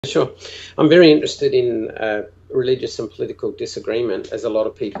Sure. I'm very interested in religious and political disagreement, as a lot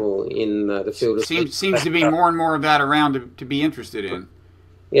of people in the field of Seems to be more and more of that around to be interested in.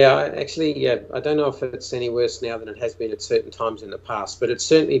 yeah, I don't know if it's any worse now than it has been at certain times in the past, but it's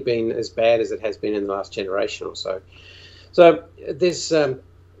certainly been as bad as it has been in the last generation or so. So there's a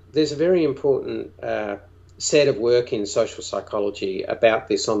very important set of work in social psychology about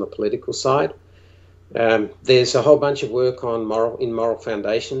this on the political side. There's a whole bunch of work on moral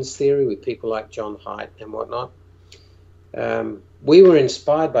foundations theory with people like John Haidt and whatnot. We were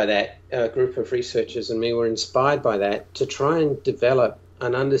inspired by that, a group of researchers and me were inspired by that to try and develop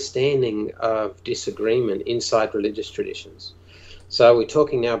an understanding of disagreement inside religious traditions. So we're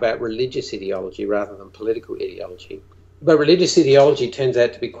talking now about religious ideology rather than political ideology. But religious ideology turns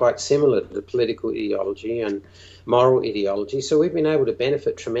out to be quite similar to political ideology and moral ideology. So we've been able to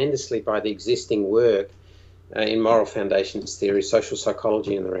benefit tremendously by the existing work in moral foundations theory, social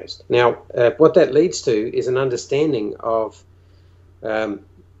psychology, and the rest. Now, what that leads to is an understanding of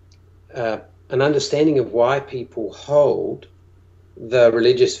why people hold the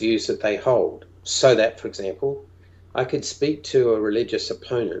religious views that they hold. So that, for example, I could speak to a religious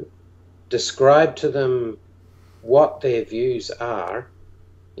opponent, describe to them what their views are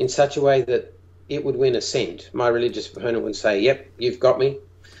in such a way that it would win assent. My religious opponent would say, yep, you've got me.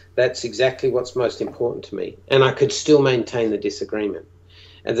 That's exactly what's most important to me. And I could still maintain the disagreement.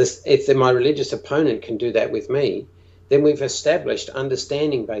 And if my religious opponent can do that with me, then we've established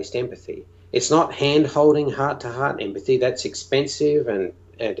understanding-based empathy. It's not hand-holding, heart-to-heart empathy. That's expensive and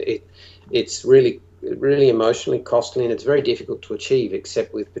it's really emotionally costly, and it's very difficult to achieve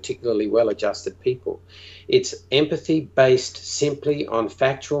except with particularly well-adjusted people. It's empathy based simply on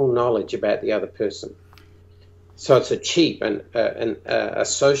factual knowledge about the other person. So it's a cheap and a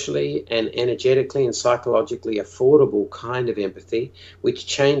socially and energetically and psychologically affordable kind of empathy, which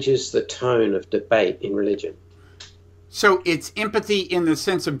changes the tone of debate in religion. So it's empathy in the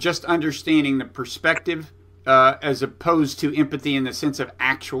sense of just understanding the perspective, as opposed to empathy in the sense of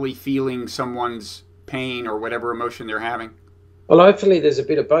actually feeling someone's pain or whatever emotion they're having? Well, hopefully there's a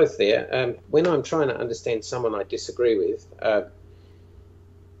bit of both there. When I'm trying to understand someone I disagree with, for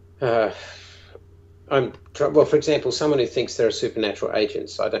example, someone who thinks there are supernatural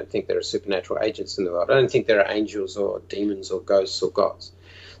agents. I don't think there are supernatural agents in the world. I don't think there are angels or demons or ghosts or gods.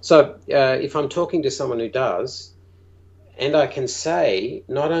 So if I'm talking to someone who does, and I can say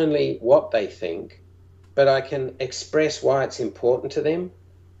not only what they think, but I can express why it's important to them,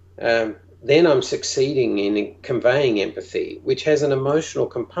 then I'm succeeding in conveying empathy, which has an emotional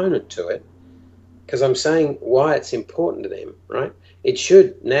component to it, because I'm saying why it's important to them, right? It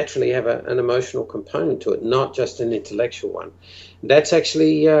should naturally have an emotional component to it, not just an intellectual one. That's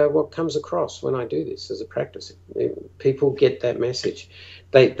actually what comes across when I do this as a practice. People get that message.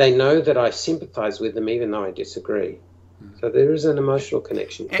 They know that I sympathize with them even though I disagree. So there is an emotional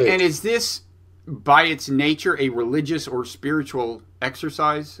connection too. And is this, by its nature, a religious or spiritual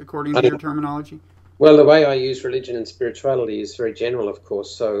exercise, according to your terminology? Well, the way I use religion and spirituality is very general, of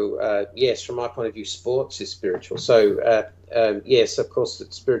course. So, yes, from my point of view, sports is spiritual. So, yes, of course,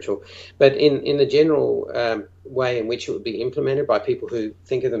 it's spiritual. But in the general way in which it would be implemented by people who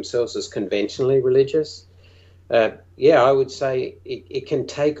think of themselves as conventionally religious, yeah, I would say it can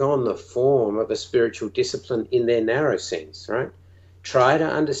take on the form of a spiritual discipline in their narrow sense, right? Try to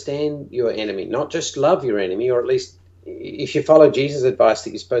understand your enemy, not just love your enemy, or at least if you follow Jesus' advice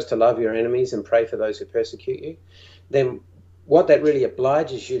that you're supposed to love your enemies and pray for those who persecute you, then what that really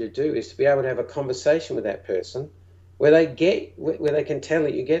obliges you to do is to be able to have a conversation with that person where they can tell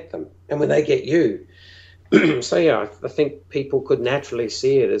that you get them and when they get you. So, yeah, I think people could naturally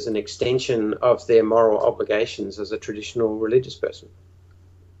see it as an extension of their moral obligations as a traditional religious person.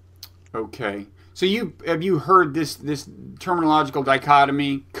 Okay. So have you heard this terminological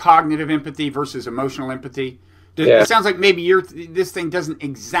dichotomy, cognitive empathy versus emotional empathy? Yeah. It sounds like maybe this thing doesn't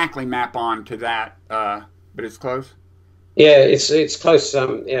exactly map on to that, but it's close. Yeah, it's close.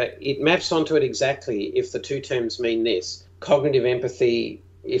 It maps onto it exactly if the two terms mean this. Cognitive empathy,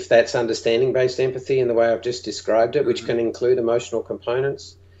 if that's understanding-based empathy in the way I've just described it, which can include emotional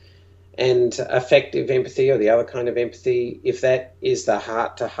components, and affective empathy, or the other kind of empathy, if that is the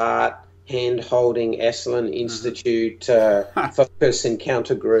heart-to-heart, hand-holding, Esalen Institute, focus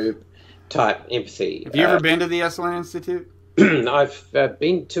encounter group type empathy. Have you ever been to the Esalen Institute? I've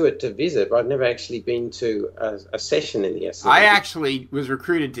been to it to visit, but I've never actually been to a session in the Esalen. I actually was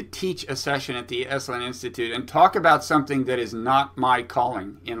recruited to teach a session at the Esalen Institute and talk about something that is not my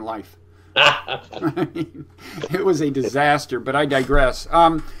calling in life. I mean, it was a disaster, but I digress.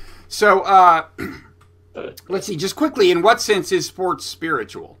 So Let's see, just quickly, in what sense is sports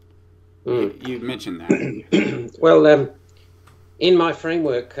spiritual? You mentioned that. Well, in my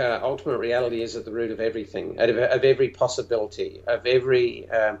framework, ultimate reality is at the root of everything, of every possibility, of every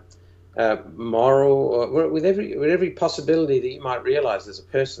moral, or with every possibility that you might realize as a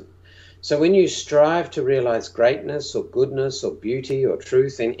person. So when you strive to realize greatness or goodness or beauty or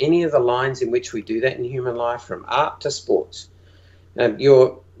truth in any of the lines in which we do that in human life, from art to sports,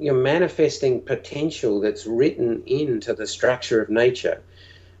 you're manifesting potential that's written into the structure of nature.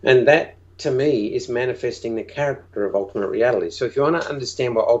 And that, to me, is manifesting the character of ultimate reality. So if you want to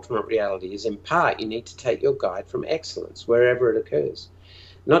understand what ultimate reality is, in part, you need to take your guide from excellence, wherever it occurs.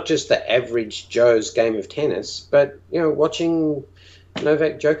 Not just the average Joe's game of tennis, but, watching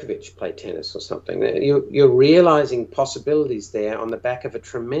Novak Djokovic play tennis or something. You're realizing possibilities there on the back of a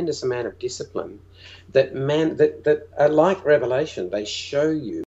tremendous amount of discipline that are like revelation. They show you